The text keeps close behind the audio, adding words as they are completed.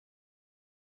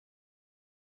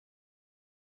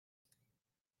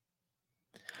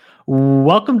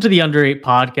Welcome to the Under 8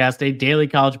 podcast, a daily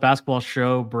college basketball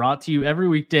show brought to you every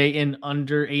weekday in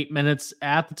under 8 minutes.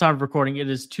 At the time of recording, it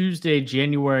is Tuesday,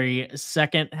 January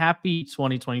 2nd. Happy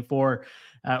 2024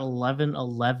 at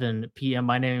 11:11 p.m.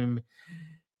 My name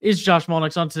is Josh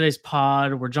Molnix. On today's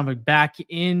pod, we're jumping back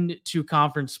into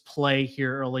conference play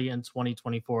here early in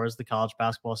 2024 as the college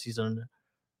basketball season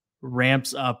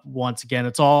ramps up once again.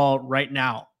 It's all right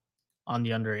now on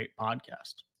the Under 8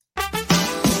 podcast.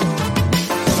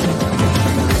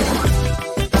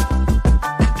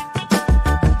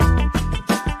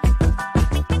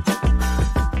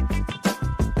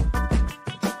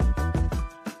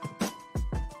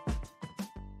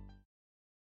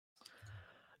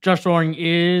 Josh Doring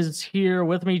is here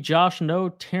with me. Josh, no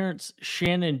Terrence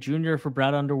Shannon Jr. for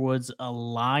Brad Underwood's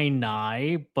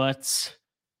Illini, but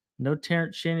no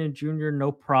Terrence Shannon Jr.,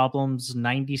 no problems.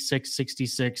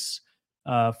 96-66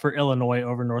 for Illinois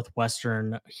over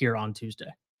Northwestern here on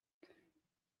Tuesday.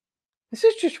 This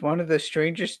is just one of the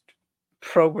strangest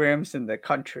programs in the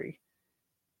country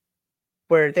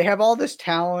where they have all this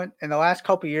talent. In the last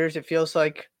couple of years, it feels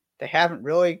like they haven't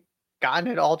really gotten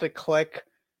it all to click.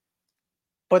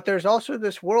 But there's also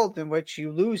this world in which you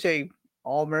lose a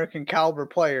All-American caliber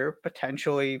player,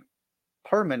 potentially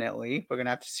permanently. We're going to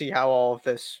have to see how all of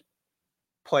this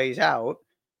plays out.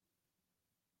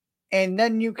 And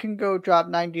then you can go drop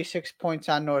 96 points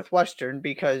on Northwestern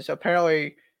because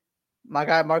apparently my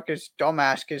guy Marcus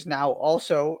Domask is now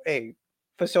also a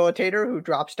facilitator who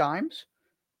drops dimes.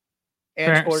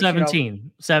 And scores,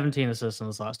 17 assists in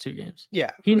his last two games.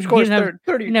 Yeah. He scores 30.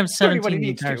 He didn't have 17 the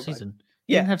entire season.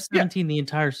 He didn't have 17 the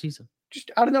entire season.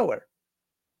 Just out of nowhere.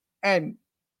 And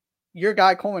your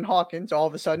guy, Coleman Hawkins, all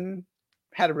of a sudden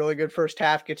had a really good first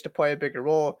half, gets to play a bigger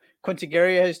role. Quincy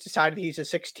Guerrier has decided he's a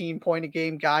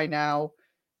 16-point-a-game guy now.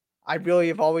 I really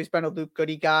have always been a Luke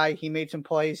Goody guy. He made some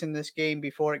plays in this game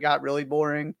before it got really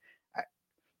boring.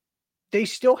 They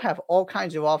still have all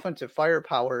kinds of offensive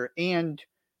firepower and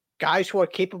guys who are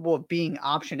capable of being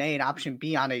option A and option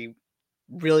B on a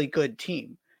really good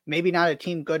team. Maybe not a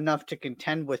team good enough to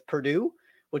contend with Purdue,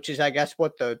 which is, I guess,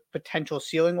 what the potential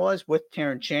ceiling was with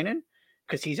Terrence Shannon,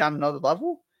 because he's on another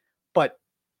level. But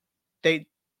they're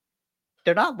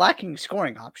not lacking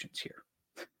scoring options here.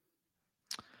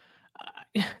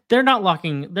 They're not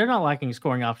lacking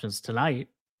scoring options tonight.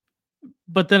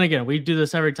 But then again, we do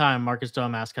this every time Marcus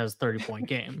Domask has 30-point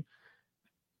game.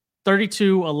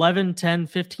 32, 11, 10,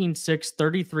 15, 6,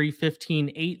 33,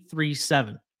 15, 8, 3,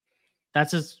 7.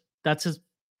 That's his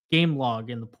game log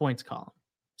in the points column.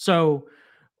 So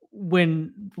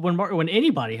when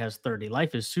anybody has 30,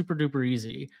 life is super duper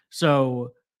easy.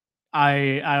 So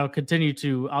I'll continue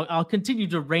to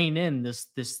rein in this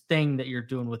thing that you're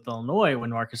doing with Illinois when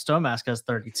Marcus Domask has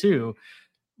 32,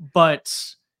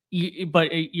 but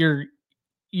you're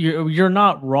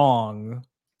not wrong.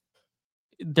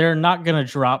 They're not going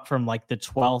to drop from like the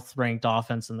 12th ranked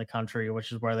offense in the country,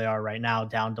 which is where they are right now,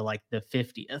 down to like the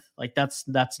 50th. Like that's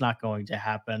not going to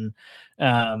happen.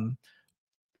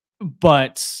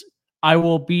 But I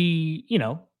will be,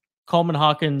 Coleman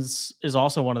Hawkins is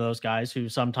also one of those guys who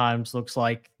sometimes looks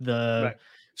like the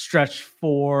stretch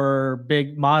for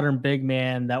modern big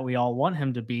man that we all want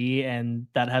him to be, and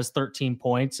that has 13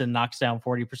 points and knocks down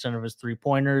 40% of his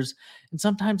 3-pointers. And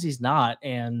sometimes he's not.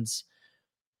 And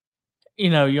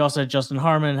you also had Justin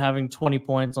Harmon having 20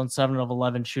 points on 7 of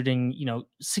 11, shooting,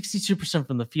 62%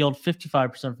 from the field,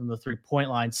 55% from the 3-point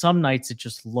line. Some nights it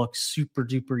just looks super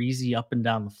duper easy up and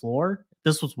down the floor.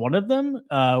 This was one of them.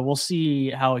 We'll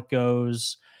see how it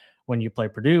goes when you play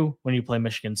Purdue, when you play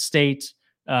Michigan State,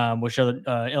 which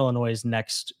are Illinois'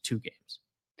 next 2 games.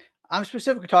 I'm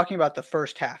specifically talking about the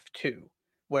first half too,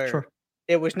 where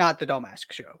it was not the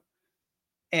Domask show.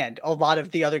 And a lot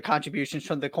of the other contributions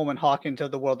from the Coleman Hawkins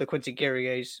of the world, the Quincy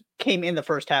Guerriers, came in the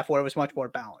first half where it was much more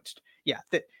balanced. Yeah,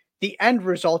 the end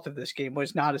result of this game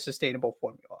was not a sustainable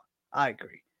formula. I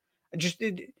agree.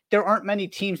 There aren't many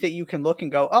teams that you can look and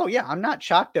go, oh, yeah, I'm not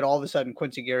shocked that all of a sudden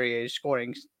Quincy Guerrier is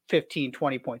scoring 15,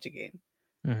 20 points a game.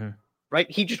 Mm-hmm. Right?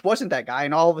 He just wasn't that guy,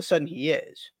 and all of a sudden he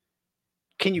is.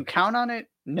 Can you count on it?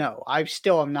 No. I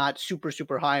still am not super,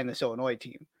 super high in this Illinois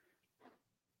team.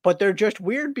 But they're just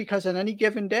weird because on any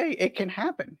given day, it can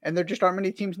happen. And there just aren't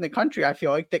many teams in the country, I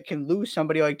feel like, that can lose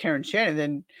somebody like Terrence Shannon.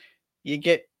 Then you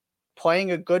get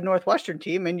playing a good Northwestern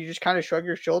team and you just kind of shrug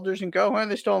your shoulders and go,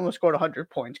 they still almost scored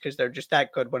 100 points because they're just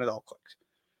that good when it all clicks.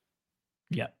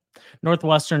 Yeah.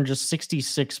 Northwestern just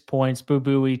 66 points. Boo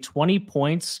Buie, 20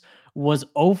 points, was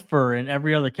over in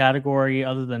every other category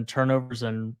other than turnovers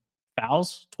and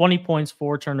fouls. 20 points,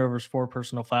 4 turnovers, 4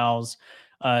 personal fouls.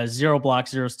 0 blocks,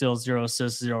 0 steals, 0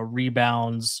 assists, 0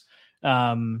 rebounds.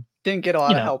 Didn't get a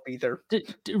lot of help either.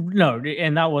 No,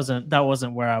 and that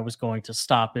wasn't where I was going to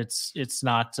stop. It's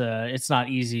not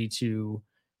easy to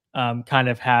kind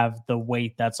of have the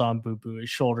weight that's on Boo Boo's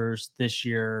shoulders this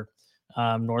year.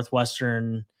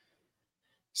 Northwestern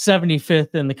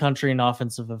 75th in the country in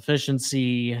offensive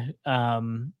efficiency.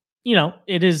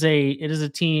 It is a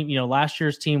team. Last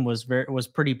year's team was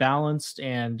pretty balanced,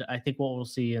 and I think what we'll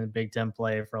see in the Big Ten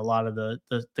play for a lot of the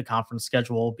conference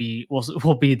schedule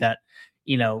will be that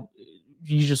you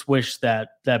just wish that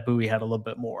Bowie had a little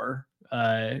bit more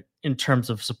in terms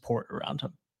of support around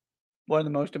him. One of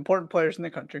the most important players in the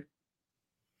country.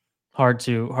 Hard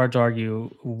to argue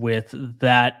with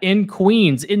that. In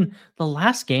Queens, in the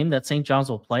last game that St. John's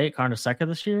will play at Carnesecca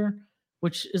this year,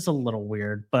 which is a little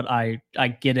weird, but I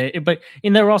get it.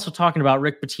 And they were also talking about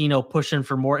Rick Pitino pushing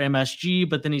for more MSG,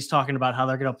 but then he's talking about how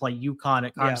they're going to play UConn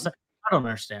at Carnesecca. Yeah. I don't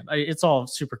understand. It's all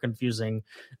super confusing.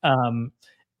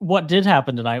 What did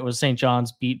happen tonight was St.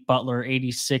 John's beat Butler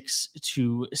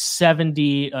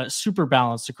 86-70, super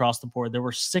balanced across the board. There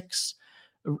were 6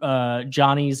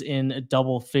 Johnnies in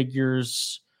double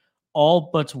figures,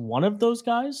 all but one of those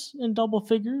guys in double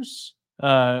figures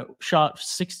shot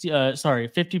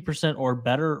 50% or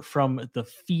better from the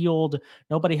field.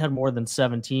 Nobody had more than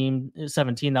 17.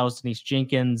 That was Denise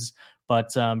Jenkins,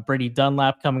 but Brady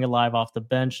Dunlap coming alive off the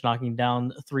bench, knocking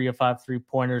down 3 of 5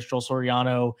 3-pointers. Joel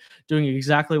Soriano doing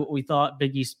exactly what we thought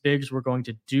Big East Bigs were going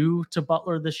to do to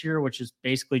Butler this year, which is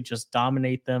basically just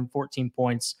dominate them. 14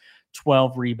 points,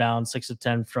 12 rebounds, 6 of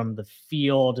 10 from the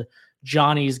field.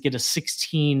 Johnnies get a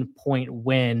 16-point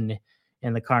win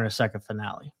in the Carnesecca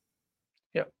finale.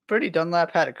 Yeah, Brady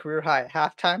Dunlap had a career high at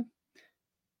halftime.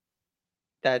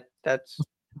 That's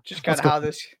just kind of how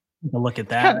this. Look at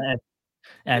that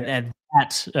at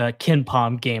that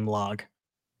KenPom game log.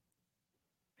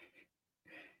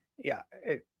 Yeah,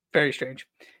 very strange.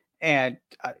 And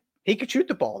he could shoot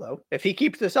the ball though. If he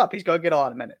keeps this up, he's going to get a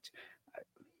lot of minutes.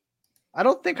 I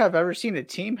don't think I've ever seen a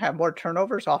team have more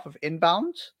turnovers off of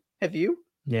inbounds. Have you?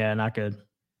 Yeah, not good.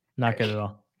 Not good at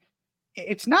all.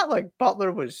 It's not like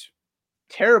Butler was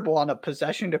terrible on a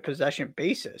possession-to-possession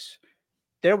basis.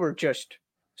 There were just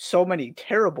so many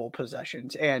terrible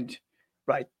possessions, and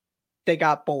they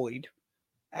got bullied.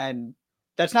 And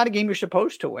that's not a game you're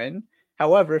supposed to win.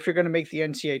 However, if you're going to make the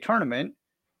NCAA tournament,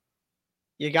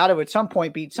 you got to at some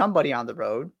point beat somebody on the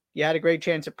road. You had a great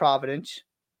chance at Providence.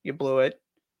 You blew it.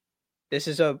 This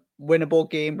is a winnable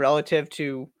game relative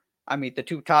to, the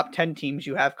 2 top 10 teams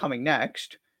you have coming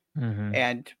next. Mm-hmm.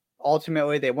 And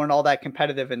ultimately, they weren't all that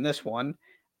competitive in this one.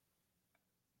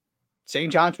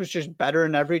 St. John's was just better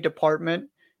in every department,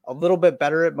 a little bit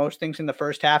better at most things in the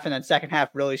first half, and then second half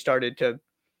really started to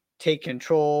take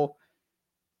control.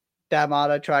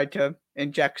 Damata tried to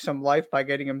inject some life by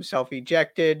getting himself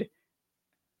ejected.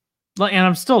 And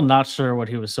I'm still not sure what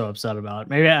he was so upset about.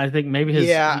 Maybe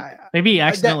he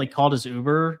accidentally called his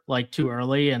Uber too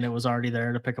early, and it was already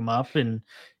there to pick him up, and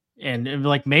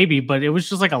maybe, but it was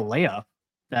just like a layup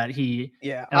that he.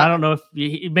 Yeah, and I don't know if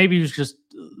maybe he was just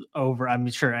over. I'm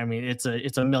sure.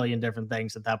 It's a million different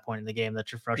things at that point in the game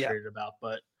that you're frustrated about,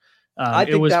 but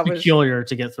it was peculiar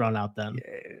to get thrown out then.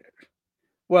 Yeah.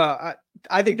 Well,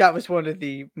 I think that was one of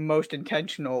the most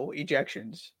intentional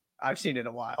ejections I've seen in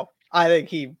a while. I think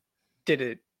he did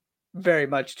it very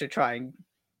much to try and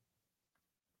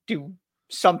do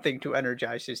something to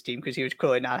energize his team because he was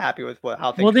clearly not happy with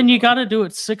how things. Well, then you got to do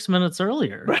it 6 minutes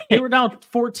earlier. Right. They were down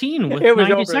 14 with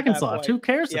 90 seconds left. Who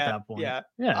cares at that point? Yeah.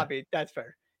 That's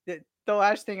fair. The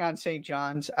last thing on St.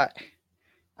 John's,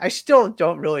 I still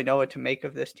don't really know what to make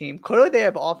of this team. Clearly, they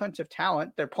have offensive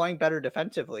talent. They're playing better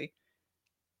defensively,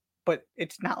 but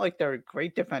it's not like they're a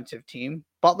great defensive team.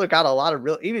 Butler got a lot of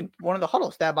even one of the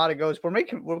huddles, Stabata goes, we're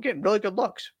getting really good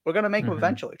looks. We're going to make them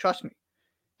eventually. Trust me.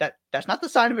 That's not the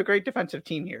sign of a great defensive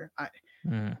team here.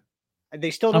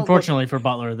 They still don't. Unfortunately for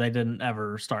Butler, they didn't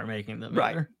ever start making them.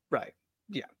 Right.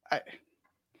 Yeah.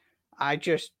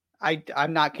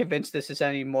 I'm not convinced this is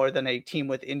any more than a team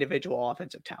with individual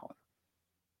offensive talent,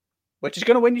 which is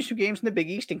going to win you 2 games in the Big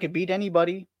East and can beat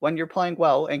anybody when you're playing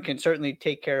well and can certainly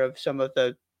take care of some of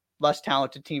the less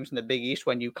talented teams in the Big East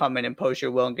when you come in, impose your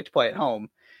will, and get to play at home.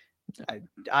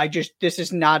 This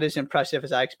is not as impressive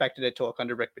as I expected it to look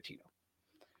under Rick Pitino.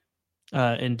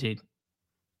 Indeed.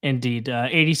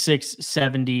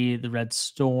 86-70, the Red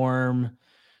Storm,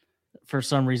 for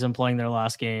some reason, playing their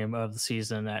last game of the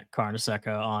season at Carnesecca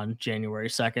on January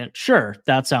 2nd. Sure,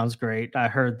 that sounds great. I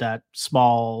heard that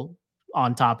small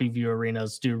on top of view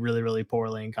arenas do really, really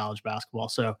poorly in college basketball.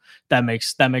 So that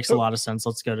makes a lot of sense.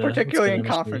 Let's go to particularly in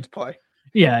conference play.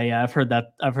 Yeah. I've heard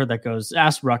that goes.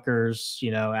 Ask Rutgers,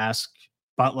 ask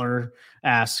Butler,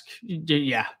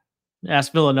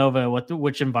 Ask Villanova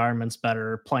which environment's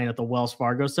better, playing at the Wells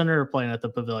Fargo Center or playing at the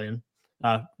Pavilion.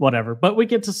 Whatever. But we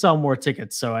get to sell more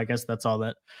tickets, so I guess that's all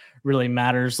that really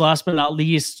matters. Last but not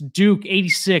least, Duke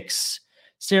 86,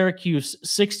 Syracuse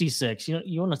 66.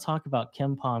 You want to talk about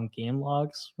KenPom game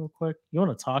logs real quick? You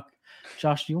want to talk,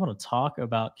 Josh? Do you want to talk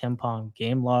about KenPom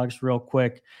game logs real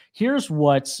quick? Here's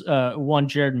what one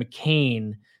Jared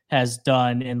McCain has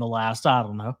done in the last, I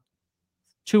don't know,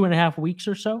 2.5 weeks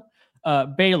or so.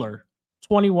 Baylor,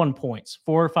 21 points,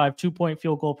 4 or 5 2-point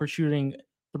field goal per shooting,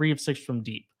 3 of 6 from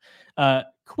deep.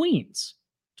 Queens,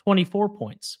 24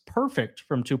 points, perfect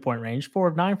from 2-point range, 4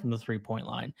 of 9 from the 3-point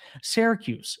line.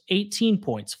 Syracuse, 18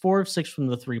 points, 4 of 6 from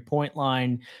the 3-point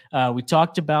line. We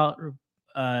talked about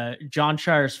Jon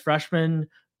Scheyer's freshman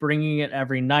bringing it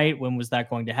every night. When was that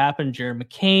going to happen? Jared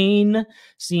McCain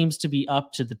seems to be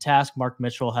up to the task. Mark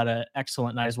Mitchell had an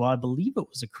excellent night as well. I believe it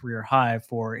was a career high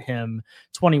for him.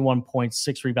 21 points,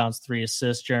 6 rebounds, 3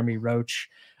 assists. Jeremy Roach,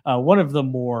 one of the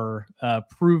more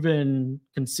proven,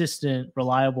 consistent,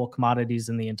 reliable commodities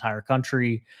in the entire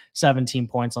country. 17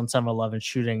 points on 7-11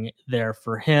 shooting there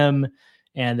for him.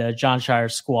 And Jon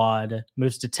Scheyer's squad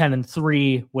moves to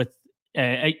 10-3 with,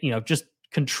 just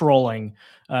controlling,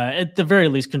 at the very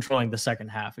least, controlling the second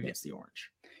half against the Orange.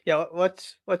 Yeah,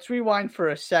 let's rewind for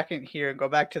a second here and go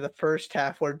back to the first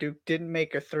half where Duke didn't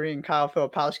make a three and Kyle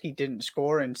Filipowski didn't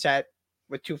score and sat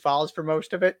with 2 fouls for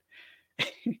most of it.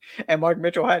 And Mark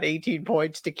Mitchell had 18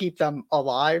 points to keep them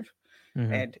alive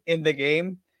and in the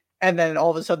game. And then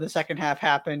all of a sudden the second half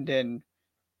happened and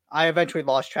I eventually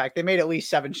lost track. They made at least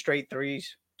 7 straight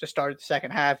threes to start the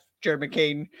second half. Jared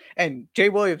McCain and Jay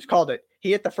Williams called it.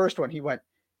 He hit the first one. He went,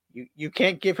 you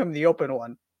can't give him the open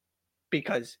one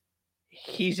because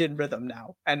he's in rhythm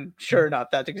now. And sure enough,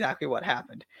 that's exactly what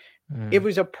happened. It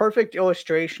was a perfect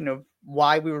illustration of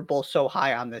why we were both so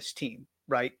high on this team,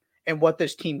 right? And what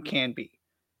this team can be.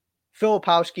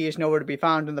 Filipowski is nowhere to be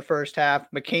found in the first half.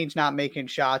 McCain's not making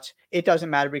shots. It doesn't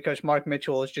matter because Mark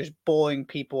Mitchell is just bullying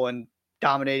people and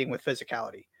dominating with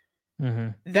physicality.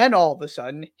 Then all of a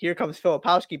sudden, here comes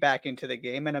Filipowski back into the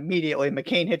game, and immediately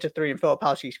McCain hits a 3 and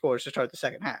Filipowski scores to start the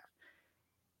second half.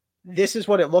 This is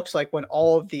what it looks like when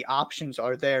all of the options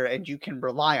are there and you can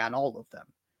rely on all of them.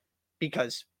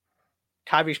 Because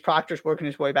Tyrese Proctor's working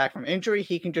his way back from injury.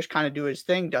 He can just kind of do his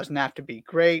thing. Doesn't have to be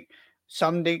great.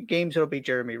 Some games it'll be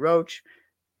Jeremy Roach.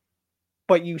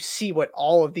 But you see what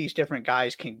all of these different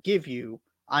guys can give you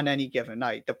on any given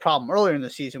night. The problem earlier in the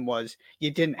season was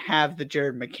you didn't have the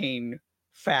Jared McCain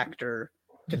factor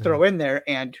to throw in there.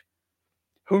 And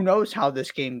who knows how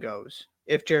this game goes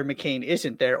if Jared McCain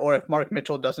isn't there or if Mark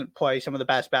Mitchell doesn't play some of the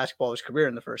best basketball of his career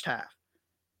in the first half.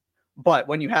 But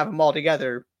when you have them all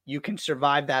together, you can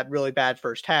survive that really bad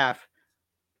first half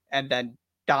and then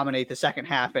dominate the second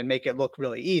half and make it look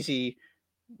really easy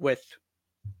with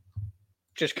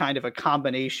just kind of a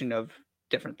combination of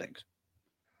different things.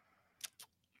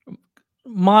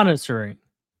 Monitoring,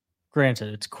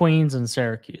 granted, it's Queens and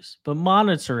Syracuse, but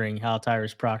monitoring how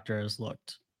Tyrese Proctor has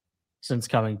looked since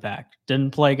coming back. Didn't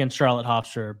play against Charlotte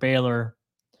Hofstra, Baylor.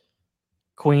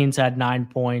 Queens had 9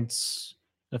 points,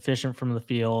 efficient from the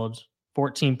field,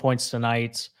 14 points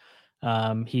tonight.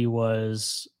 He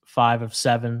was 5 of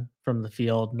 7 from the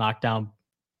field, knocked down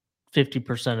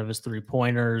 50% of his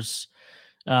 3-pointers.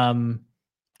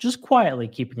 Just quietly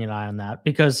keeping an eye on that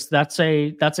because that's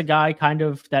a guy kind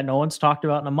of that no one's talked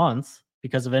about in a month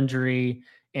because of injury.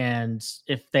 And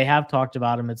if they have talked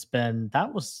about him, it's been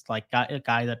that was like a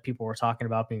guy that people were talking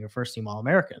about being a first-team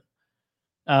All-American.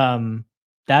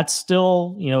 That's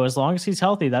still, as long as he's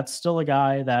healthy, that's still a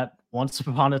guy that once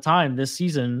upon a time this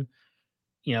season,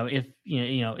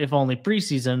 if only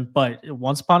preseason, but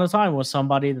once upon a time was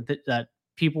somebody that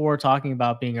people were talking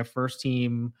about being a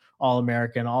first-team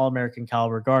All-American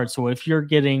caliber guard. So if you're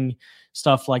getting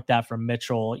stuff like that from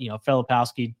Mitchell,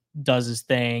 Filipowski does his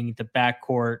thing, the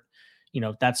backcourt,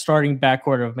 that starting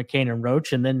backcourt of McCain and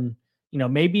Roach, and then,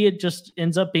 maybe it just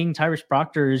ends up being Tyrese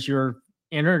Proctor is your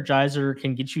energizer,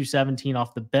 can get you 17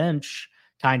 off the bench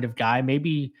kind of guy.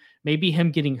 Maybe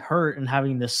him getting hurt and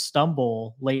having this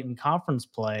stumble late in conference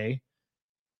play,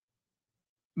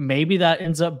 maybe that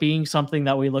ends up being something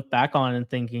that we look back on and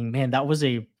thinking, man,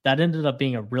 that ended up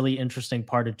being a really interesting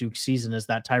part of Duke's season is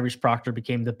that Tyrese Proctor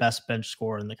became the best bench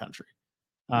scorer in the country.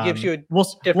 Gives you we'll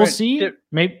see.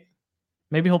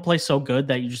 Maybe he'll play so good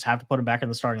that you just have to put him back in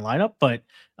the starting lineup. But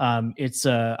it's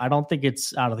I don't think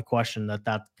it's out of the question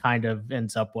that kind of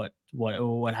ends up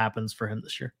what happens for him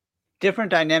this year.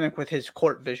 Different dynamic with his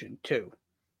court vision too.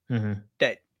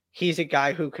 That he's a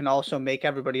guy who can also make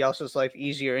everybody else's life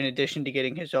easier in addition to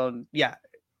getting his own. Yeah.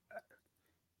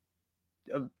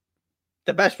 The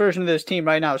the best version of this team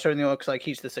right now certainly looks like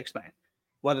he's the sixth man.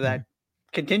 Whether that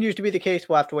continues to be the case,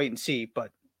 we'll have to wait and see.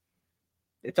 But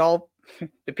it's all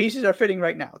the pieces are fitting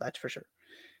right now. That's for sure.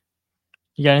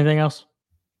 You got anything else?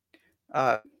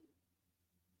 Caitlin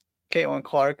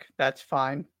Clark, that's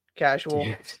fine.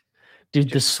 Casual. Dude,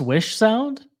 the swish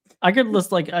sound. I could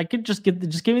just give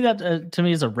me that to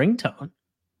me as a ringtone.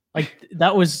 Like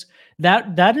that is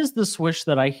the swish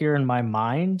that I hear in my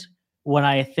mind when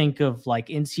I think of like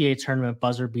NCAA tournament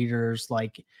buzzer beaters,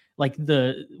 like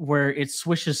where it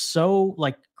swishes so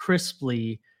like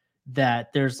crisply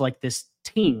that there's like this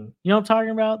ting. You know what I'm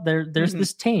talking about? There's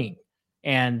this ting.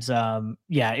 And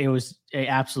it was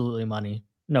absolutely money.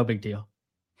 No big deal.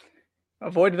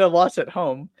 Avoided a loss at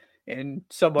home in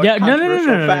somewhat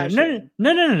controversial fashion.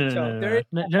 No.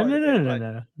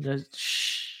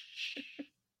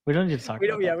 We don't need to talk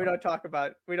about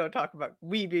that. We don't talk about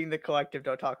we being the collective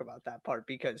don't talk about that part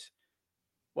because,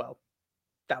 well,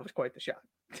 that was quite the shot.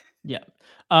 Yeah.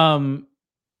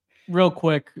 Real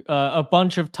quick, a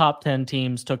bunch of top 10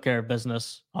 teams took care of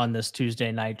business on this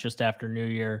Tuesday night just after New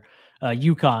Year.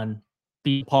 UConn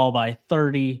beat Paul by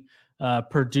 30.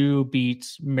 Purdue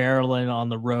beat Maryland on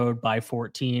the road by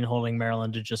 14, holding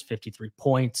Maryland to just 53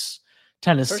 points.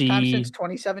 Tennessee, first time since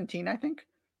 2017, I think.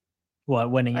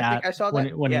 What, winning I at? think I saw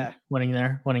that.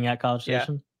 Winning at College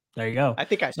Station. There you go. I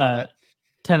think I saw that.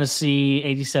 Tennessee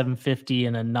 87-50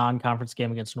 in a non-conference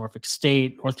game against Norfolk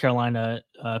State. North Carolina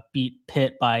beat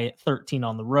Pitt by 13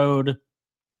 on the road.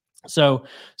 So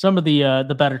some of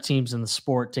the better teams in the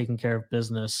sport taking care of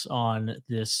business on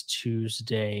this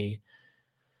Tuesday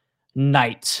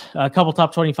night. A couple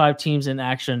top 25 teams in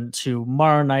action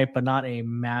tomorrow night, but not a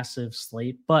massive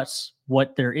slate. But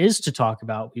what there is to talk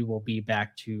about, we will be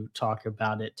back to talk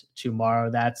about it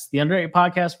tomorrow. That's the Underrated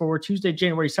Podcast for Tuesday,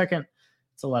 January 2nd.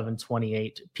 It's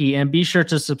 11:28 p.m. Be sure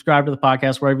to subscribe to the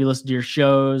podcast wherever you listen to your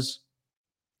shows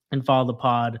and follow the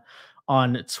pod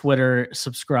on Twitter.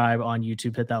 Subscribe on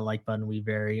YouTube. Hit that like button. We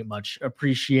very much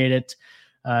appreciate it.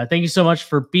 Thank you so much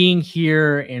for being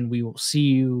here, and we will see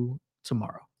you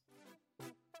tomorrow.